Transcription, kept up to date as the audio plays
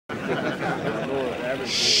Evil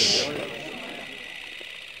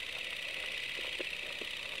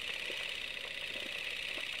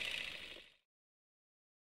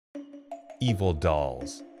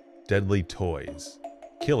dolls, deadly toys,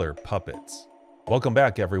 killer puppets. Welcome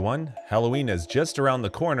back, everyone. Halloween is just around the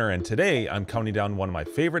corner, and today I'm counting down one of my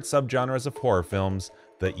favorite subgenres of horror films,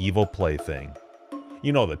 the evil plaything.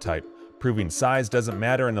 You know the type. Proving size doesn't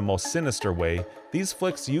matter in the most sinister way, these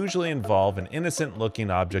flicks usually involve an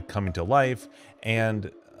innocent-looking object coming to life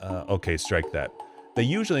and... okay, strike that. They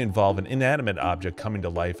usually involve an inanimate object coming to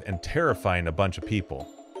life and terrifying a bunch of people.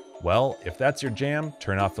 Well, if that's your jam,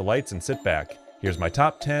 turn off the lights and sit back. Here's my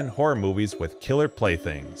top 10 horror movies with killer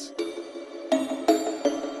playthings.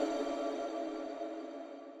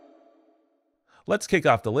 Let's kick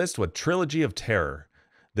off the list with Trilogy of Terror.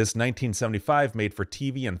 This 1975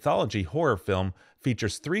 made-for-TV anthology horror film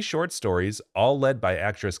features 3 short stories, all led by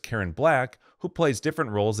actress Karen Black, who plays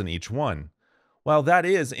different roles in each one. While that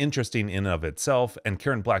is interesting in and of itself, and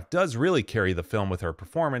Karen Black does really carry the film with her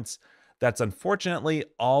performance, that's unfortunately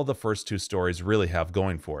all the first 2 stories really have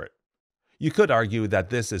going for it. You could argue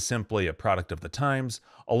that this is simply a product of the times,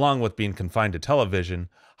 along with being confined to television.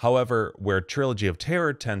 However, where Trilogy of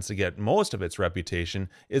Terror tends to get most of its reputation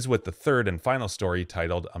is with the 3rd and final story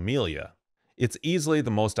titled Amelia. It's easily the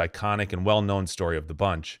most iconic and well-known story of the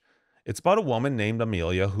bunch. It's about a woman named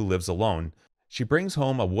Amelia who lives alone. She brings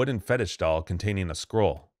home a wooden fetish doll containing a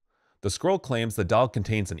scroll. The scroll claims the doll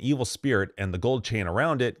contains an evil spirit, and the gold chain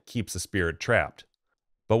around it keeps the spirit trapped.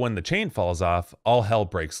 But when the chain falls off, all hell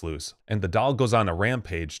breaks loose, and the doll goes on a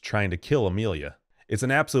rampage trying to kill Amelia. It's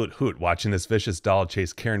an absolute hoot watching this vicious doll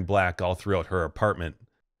chase Karen Black all throughout her apartment.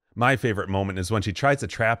 My favorite moment is when she tries to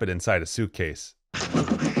trap it inside a suitcase.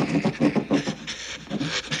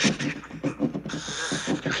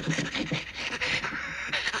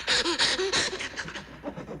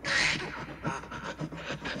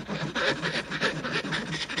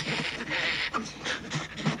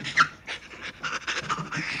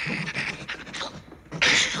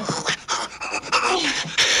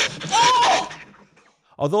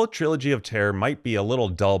 Although Trilogy of Terror might be a little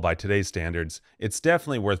dull by today's standards, it's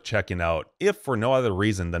definitely worth checking out, if for no other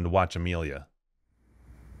reason than to watch Amelia.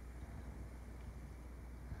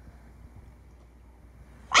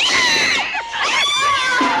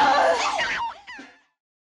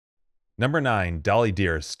 Number 9, Dolly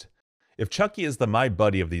Dearest. If Chucky is the My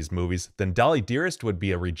Buddy of these movies, then Dolly Dearest would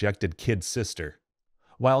be a rejected kid sister.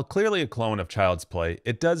 While clearly a clone of Child's Play,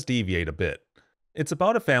 it does deviate a bit. It's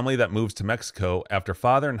about a family that moves to Mexico after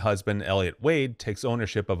father and husband Elliot Wade takes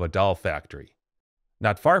ownership of a doll factory.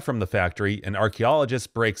 Not far from the factory, an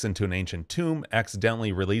archaeologist breaks into an ancient tomb,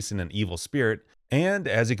 accidentally releasing an evil spirit, and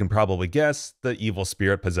as you can probably guess, the evil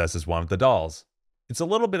spirit possesses one of the dolls. It's a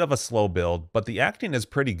little bit of a slow build, but the acting is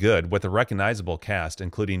pretty good with a recognizable cast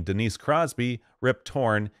including Denise Crosby, Rip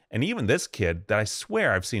Torn, and even this kid that I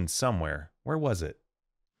swear I've seen somewhere. Where was it?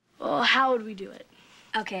 Well, how would we do it?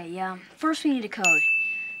 Okay, first we need a code.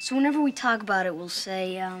 So whenever we talk about it, we'll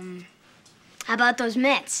say, how about those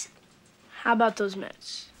Mets? How about those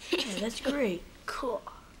Mets? Yeah, that's great. Cool.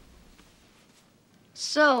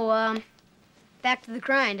 So, back to the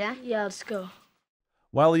grind, huh? Yeah, let's go.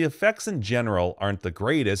 While the effects in general aren't the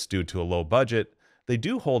greatest due to a low budget, they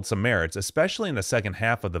do hold some merits, especially in the second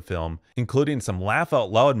half of the film, including some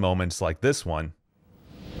laugh-out-loud moments like this one.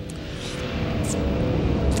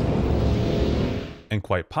 And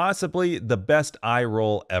quite possibly the best eye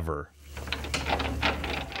roll ever.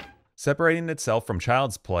 Separating itself from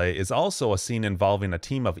Child's Play is also a scene involving a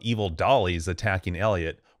team of evil dollies attacking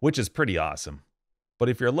Elliot, which is pretty awesome. But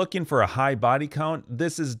if you're looking for a high body count,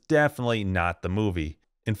 this is definitely not the movie.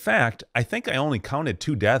 In fact, I think I only counted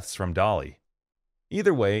 2 deaths from Dolly.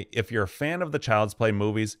 Either way, if you're a fan of the Child's Play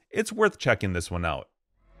movies, it's worth checking this one out.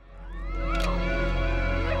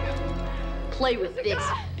 Play with this,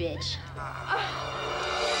 bitch.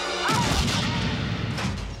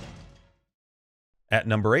 At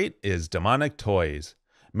number 8 is Demonic Toys.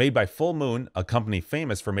 Made by Full Moon, a company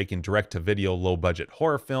famous for making direct-to-video low-budget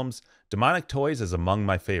horror films, Demonic Toys is among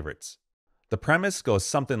my favorites. The premise goes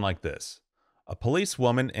something like this. A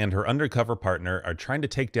policewoman and her undercover partner are trying to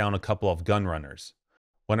take down a couple of gun runners.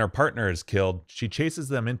 When her partner is killed, she chases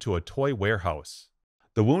them into a toy warehouse.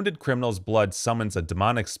 The wounded criminal's blood summons a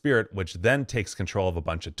demonic spirit which then takes control of a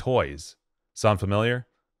bunch of toys. Sound familiar?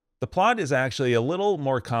 The plot is actually a little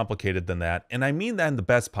more complicated than that, and I mean that in the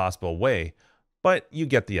best possible way, but you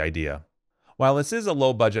get the idea. While this is a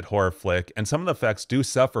low-budget horror flick, and some of the effects do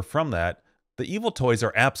suffer from that, the evil toys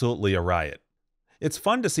are absolutely a riot. It's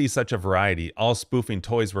fun to see such a variety, all spoofing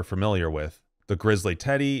toys we're familiar with. The Grizzly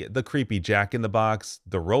Teddy, the creepy Jack-in-the-Box,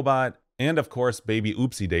 the robot, And of course, baby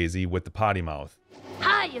Oopsie Daisy with the potty mouth.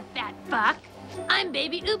 Hi, you fat fuck. I'm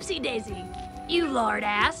baby Oopsie Daisy. You lord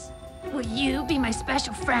ass. Will you be my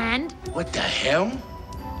special friend? What the hell?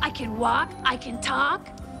 I can walk, I can talk,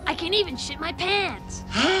 I can even shit my pants.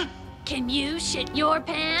 Huh? Can you shit your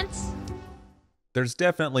pants? There's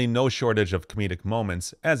definitely no shortage of comedic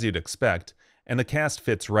moments, as you'd expect, and the cast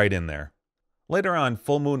fits right in there. Later on,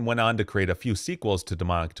 Full Moon went on to create a few sequels to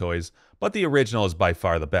Demonic Toys, but the original is by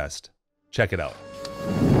far the best. Check it out.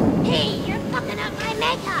 Hey, you're fucking up my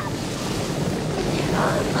makeup!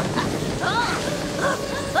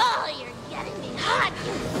 Oh, you're getting me hot,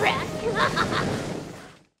 you prick!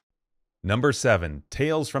 Number 7,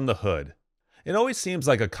 Tales from the Hood. It always seems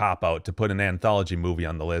like a cop-out to put an anthology movie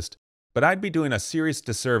on the list, but I'd be doing a serious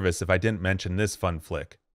disservice if I didn't mention this fun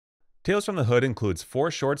flick. Tales from the Hood includes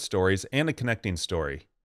 4 short stories and a connecting story.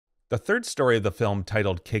 The third story of the film,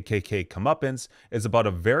 titled KKK Comeuppance, is about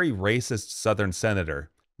a very racist Southern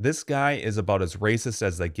senator. This guy is about as racist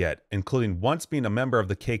as they get, including once being a member of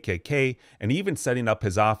the KKK and even setting up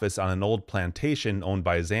his office on an old plantation owned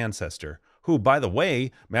by his ancestor, who, by the way,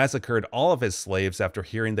 massacred all of his slaves after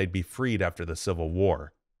hearing they'd be freed after the Civil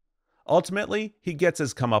War. Ultimately, he gets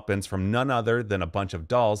his comeuppance from none other than a bunch of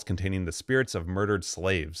dolls containing the spirits of murdered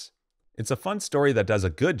slaves. It's a fun story that does a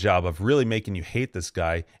good job of really making you hate this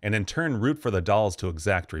guy and in turn root for the dolls to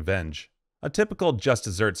exact revenge. A typical Just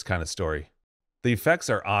Desserts kind of story. The effects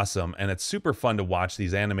are awesome, and it's super fun to watch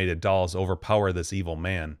these animated dolls overpower this evil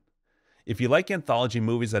man. If you like anthology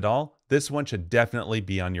movies at all, this one should definitely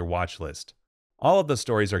be on your watch list. All of the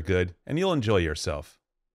stories are good, and you'll enjoy yourself.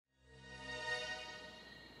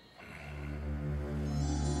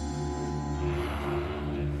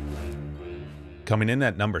 Coming in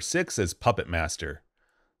at number 6 is Puppet Master.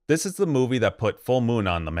 This is the movie that put Full Moon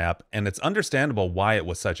on the map, and it's understandable why it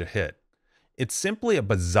was such a hit. It's simply a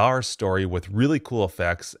bizarre story with really cool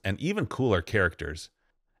effects and even cooler characters.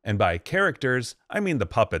 And by characters, I mean the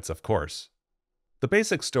puppets, of course. The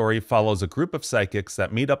basic story follows a group of psychics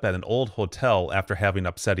that meet up at an old hotel after having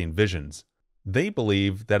upsetting visions. They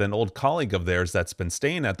believe that an old colleague of theirs that's been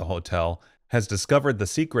staying at the hotel has discovered the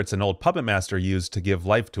secrets an old puppet master used to give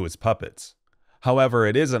life to his puppets. However,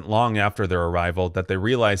 it isn't long after their arrival that they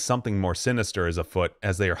realize something more sinister is afoot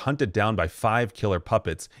as they are hunted down by 5 killer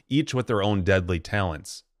puppets, each with their own deadly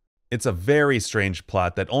talents. It's a very strange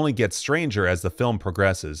plot that only gets stranger as the film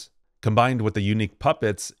progresses. Combined with the unique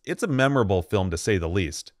puppets, it's a memorable film to say the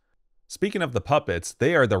least. Speaking of the puppets,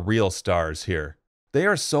 they are the real stars here. They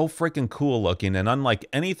are so freaking cool looking and unlike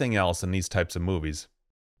anything else in these types of movies.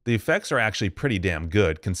 The effects are actually pretty damn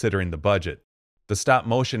good considering the budget. The stop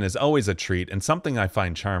motion is always a treat and something I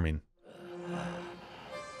find charming.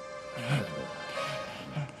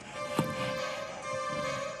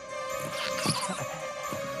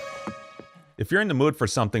 If you're in the mood for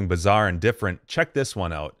something bizarre and different, check this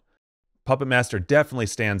one out. Puppet Master definitely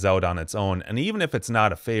stands out on its own, and even if it's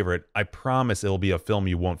not a favorite, I promise it'll be a film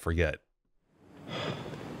you won't forget.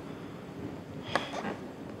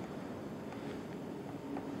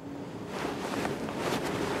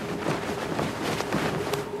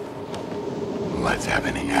 What's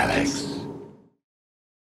happening, Alex?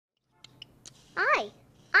 Hi,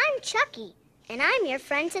 I'm Chucky, and I'm your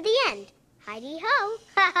friend to the end. Heidi-ho!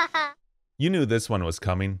 You knew this one was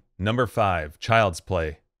coming. Number 5, Child's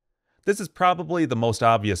Play. This is probably the most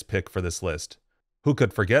obvious pick for this list. Who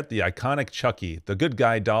could forget the iconic Chucky, the good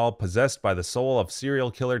guy doll possessed by the soul of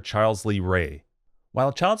serial killer Charles Lee Ray?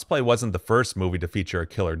 While Child's Play wasn't the first movie to feature a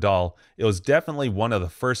killer doll, it was definitely one of the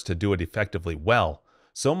first to do it effectively well,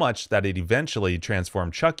 so much that it eventually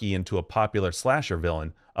transformed Chucky into a popular slasher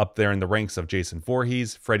villain, up there in the ranks of Jason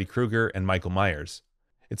Voorhees, Freddy Krueger, and Michael Myers.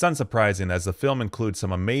 It's unsurprising as the film includes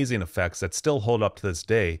some amazing effects that still hold up to this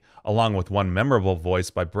day, along with one memorable voice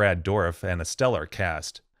by Brad Dourif and a stellar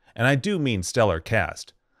cast. And I do mean stellar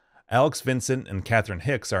cast. Alex Vincent and Catherine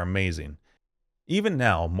Hicks are amazing. Even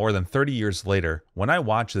now, more than 30 years later, when I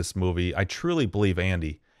watch this movie, I truly believe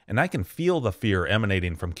Andy, and I can feel the fear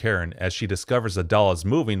emanating from Karen as she discovers the doll is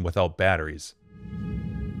moving without batteries.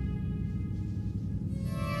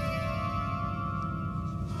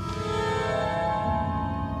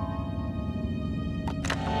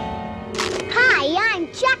 Hi,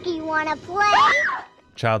 I'm Chucky. Wanna play?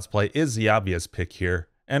 Child's Play is the obvious pick here,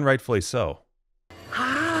 and rightfully so.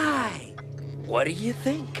 Hi! What do you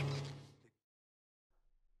think?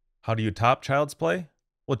 How do you top Child's Play?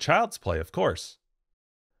 Well, Child's Play, of course.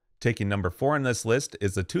 Taking number 4 on this list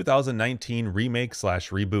is the 2019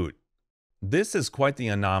 remake/reboot. This is quite the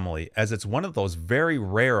anomaly, as it's one of those very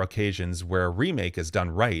rare occasions where a remake is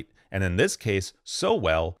done right, and in this case, so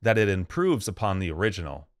well that it improves upon the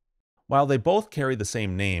original. While they both carry the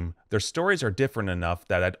same name, their stories are different enough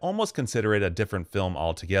that I'd almost consider it a different film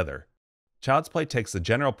altogether. Child's Play takes the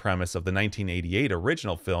general premise of the 1988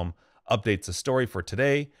 original film, updates the story for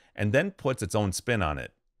today, and then puts its own spin on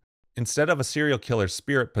it. Instead of a serial killer's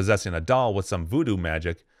spirit possessing a doll with some voodoo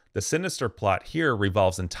magic, the sinister plot here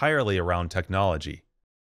revolves entirely around technology.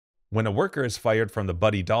 When a worker is fired from the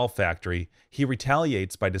Buddy doll factory, he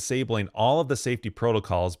retaliates by disabling all of the safety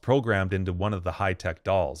protocols programmed into one of the high-tech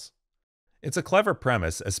dolls. It's a clever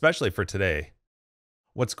premise, especially for today.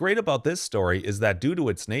 What's great about this story is that due to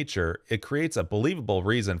its nature, it creates a believable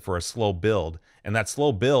reason for a slow build, and that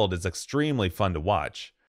slow build is extremely fun to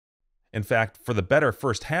watch. In fact, for the better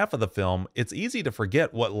first half of the film, it's easy to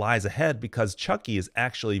forget what lies ahead because Chucky is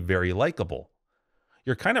actually very likable.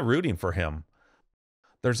 You're kind of rooting for him.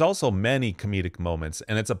 There's also many comedic moments,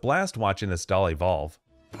 and it's a blast watching this doll evolve.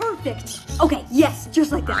 Perfect. Okay, yes,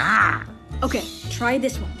 just like that. Okay, try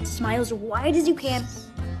this one. Smile as wide as you can.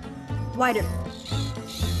 Wider.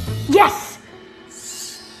 Yes!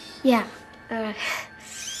 Yeah,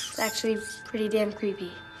 it's actually pretty damn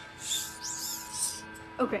creepy.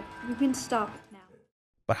 Okay, you can stop now.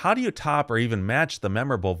 But how do you top or even match the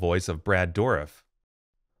memorable voice of Brad Dourif?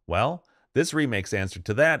 Well, this remake's answer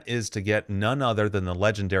to that is to get none other than the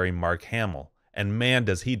legendary Mark Hamill, and man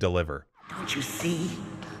does he deliver. Don't you see?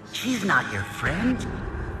 She's not your friend.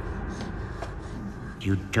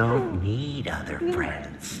 You don't need other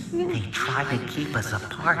friends. They try to keep us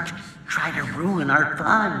apart, try to ruin our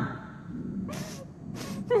fun.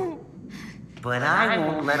 But I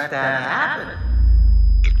won't let that happen.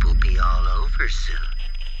 It will be all over soon.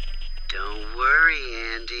 Don't worry,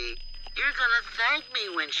 Andy. You're gonna thank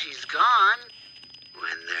me when she's gone.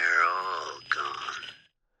 When they're all gone.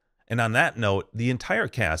 And on that note, the entire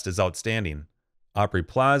cast is outstanding. Aubrey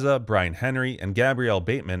Plaza, Brian Henry, and Gabrielle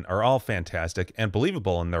Bateman are all fantastic and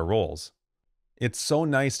believable in their roles. It's so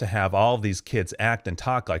nice to have all of these kids act and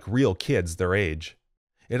talk like real kids their age.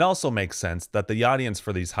 It also makes sense that the audience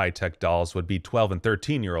for these high-tech dolls would be 12 and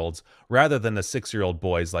 13-year-olds rather than the 6-year-old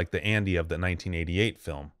boys like the Andy of the 1988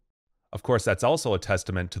 film. Of course, that's also a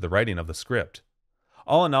testament to the writing of the script.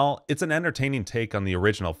 All in all, it's an entertaining take on the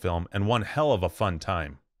original film and one hell of a fun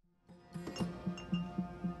time.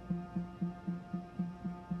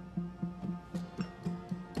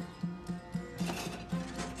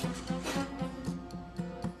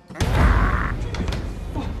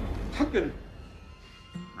 Pumpkin!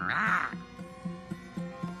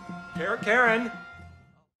 Karen!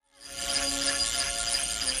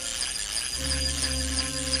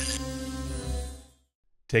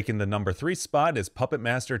 Taking the number 3 spot is Puppet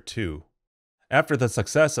Master 2. After the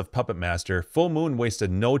success of Puppet Master, Full Moon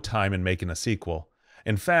wasted no time in making a sequel.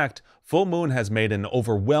 In fact, Full Moon has made an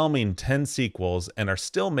overwhelming 10 sequels and are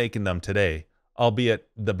still making them today, albeit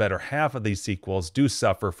the better half of these sequels do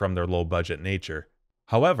suffer from their low-budget nature.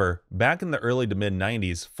 However, back in the early to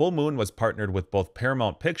mid-90s, Full Moon was partnered with both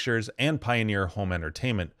Paramount Pictures and Pioneer Home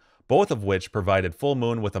Entertainment, both of which provided Full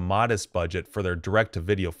Moon with a modest budget for their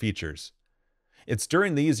direct-to-video features. It's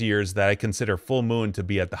during these years that I consider Full Moon to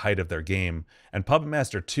be at the height of their game, and Puppet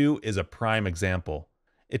Master 2 is a prime example.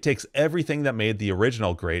 It takes everything that made the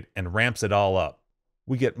original great and ramps it all up.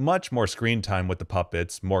 We get much more screen time with the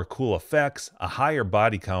puppets, more cool effects, a higher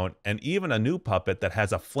body count, and even a new puppet that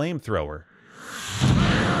has a flamethrower.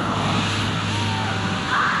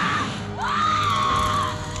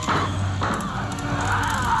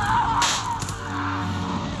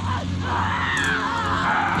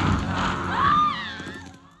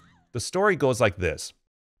 The story goes like this.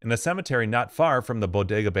 In a cemetery not far from the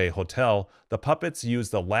Bodega Bay Hotel, the puppets use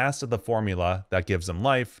the last of the formula that gives them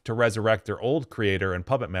life to resurrect their old creator and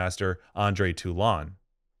puppet master, Andre Toulon.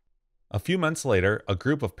 A few months later, a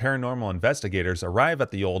group of paranormal investigators arrive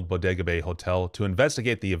at the old Bodega Bay Hotel to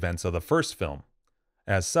investigate the events of the first film.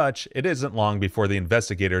 As such, it isn't long before the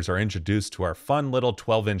investigators are introduced to our fun little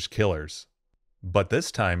 12-inch killers. But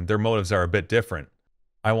this time, their motives are a bit different.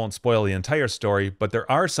 I won't spoil the entire story, but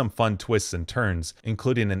there are some fun twists and turns,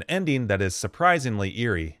 including an ending that is surprisingly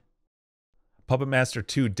eerie. Puppet Master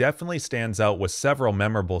 2 definitely stands out with several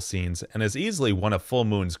memorable scenes and is easily one of Full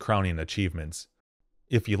Moon's crowning achievements.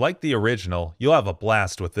 If you like the original, you'll have a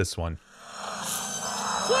blast with this one.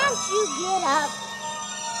 Can't you get up?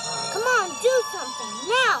 Come on, do something,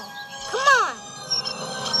 now! Come on!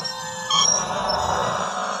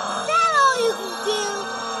 Is that all you can do?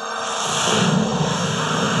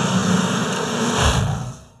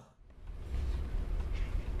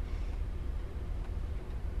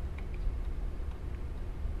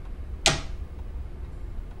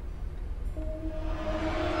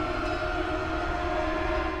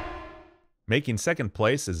 Making second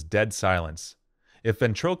place is Dead Silence. If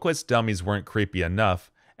ventriloquist dummies weren't creepy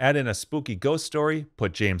enough, add in a spooky ghost story,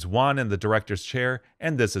 put James Wan in the director's chair,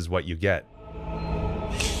 and this is what you get.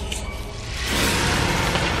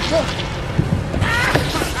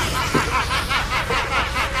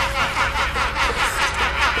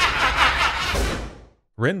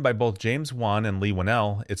 Written by both James Wan and Leigh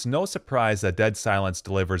Whannell, it's no surprise that Dead Silence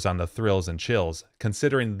delivers on the thrills and chills,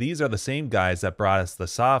 considering these are the same guys that brought us the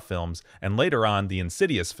Saw films and later on the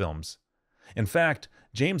Insidious films. In fact,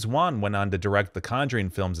 James Wan went on to direct the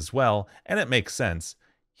Conjuring films as well, and it makes sense.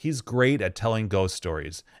 He's great at telling ghost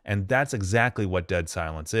stories, and that's exactly what Dead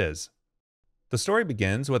Silence is. The story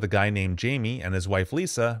begins with a guy named Jamie and his wife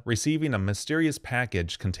Lisa receiving a mysterious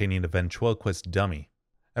package containing a ventriloquist dummy.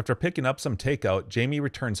 After picking up some takeout, Jamie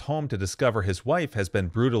returns home to discover his wife has been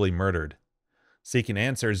brutally murdered. Seeking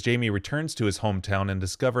answers, Jamie returns to his hometown and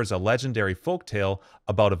discovers a legendary folktale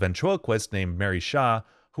about a ventriloquist named Mary Shaw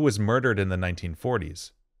who was murdered in the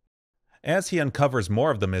 1940s. As he uncovers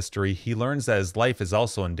more of the mystery, he learns that his life is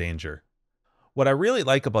also in danger. What I really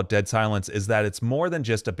like about Dead Silence is that it's more than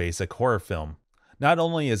just a basic horror film. Not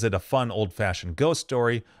only is it a fun old-fashioned ghost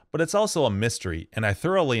story, but it's also a mystery, and I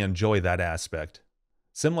thoroughly enjoy that aspect.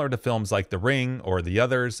 Similar to films like The Ring or The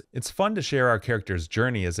Others, it's fun to share our characters'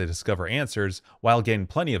 journey as they discover answers while getting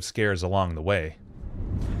plenty of scares along the way.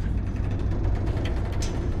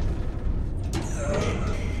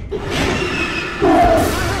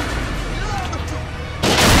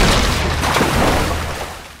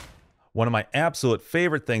 One of my absolute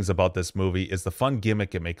favorite things about this movie is the fun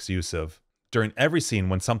gimmick it makes use of. During every scene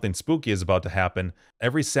when something spooky is about to happen,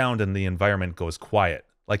 every sound in the environment goes quiet,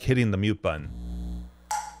 like hitting the mute button.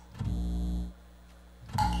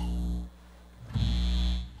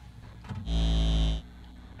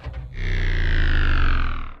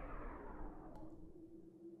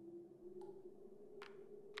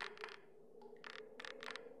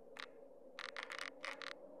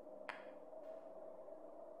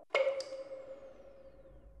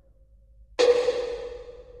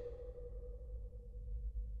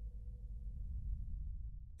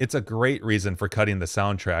 It's a great reason for cutting the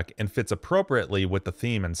soundtrack and fits appropriately with the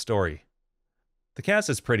theme and story. The cast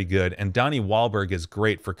is pretty good, and Donnie Wahlberg is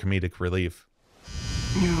great for comedic relief.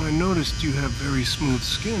 You know, I noticed you have very smooth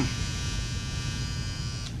skin.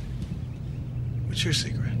 What's your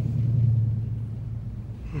secret?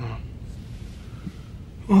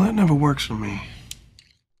 Well, that never works for me.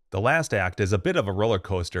 The last act is a bit of a roller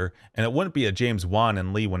coaster, and it wouldn't be a James Wan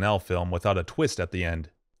and Leigh Whannell film without a twist at the end.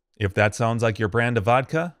 If that sounds like your brand of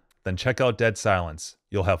vodka, then check out Dead Silence.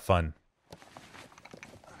 You'll have fun.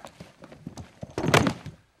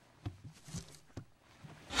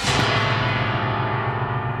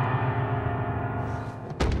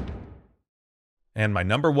 And my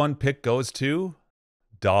number one pick goes to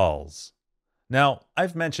Dolls. Now,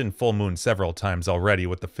 I've mentioned Full Moon several times already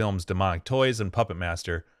with the films Demonic Toys and Puppet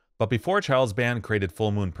Master, but before Charles Band created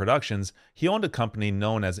Full Moon Productions, he owned a company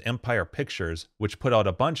known as Empire Pictures, which put out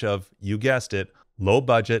a bunch of, you guessed it,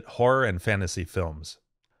 low-budget horror and fantasy films.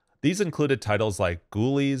 These included titles like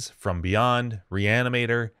Ghoulies, From Beyond,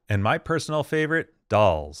 Reanimator, and my personal favorite,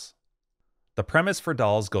 Dolls. The premise for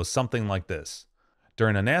Dolls goes something like this.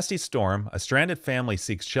 During a nasty storm, a stranded family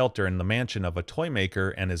seeks shelter in the mansion of a toy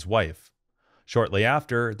maker and his wife. Shortly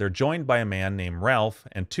after, they're joined by a man named Ralph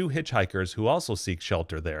and two hitchhikers who also seek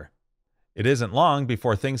shelter there. It isn't long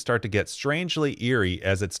before things start to get strangely eerie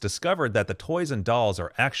as it's discovered that the toys and dolls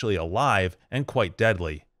are actually alive and quite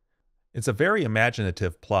deadly. It's a very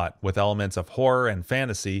imaginative plot with elements of horror and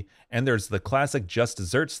fantasy, and there's the classic Just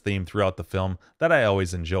Desserts theme throughout the film that I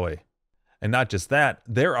always enjoy. And not just that,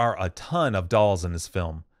 there are a ton of dolls in this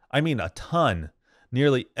film. I mean a ton.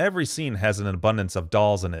 Nearly every scene has an abundance of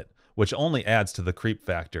dolls in it, which only adds to the creep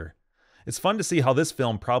factor. It's fun to see how this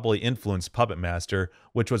film probably influenced Puppet Master,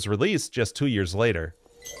 which was released just 2 years later.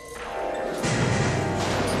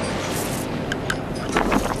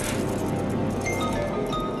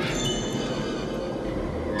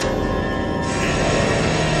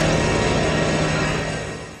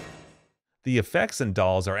 The effects in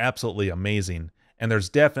Dolls are absolutely amazing, and there's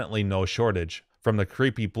definitely no shortage, from the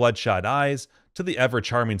creepy bloodshot eyes to the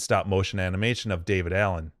ever-charming stop-motion animation of David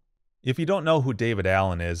Allen. If you don't know who David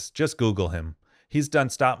Allen is, just Google him. He's done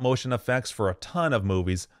stop-motion effects for a ton of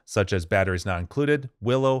movies, such as Batteries Not Included,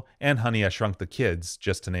 Willow, and Honey, I Shrunk the Kids,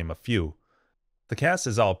 just to name a few. The cast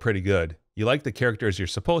is all pretty good. You like the characters you're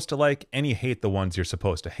supposed to like, and you hate the ones you're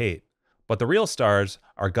supposed to hate. But the real stars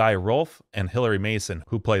are Guy Rolfe and Hilary Mason,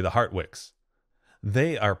 who play the Hartwicks.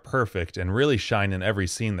 They are perfect and really shine in every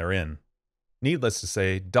scene they're in. Needless to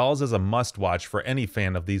say, Dolls is a must-watch for any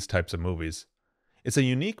fan of these types of movies. It's a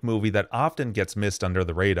unique movie that often gets missed under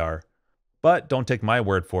the radar. But don't take my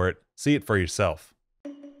word for it, see it for yourself.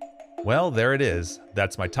 Well, there it is.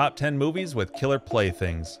 That's my top 10 movies with killer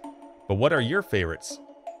playthings. But what are your favorites?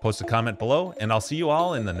 Post a comment below, and I'll see you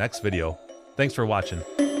all in the next video. Thanks for watching.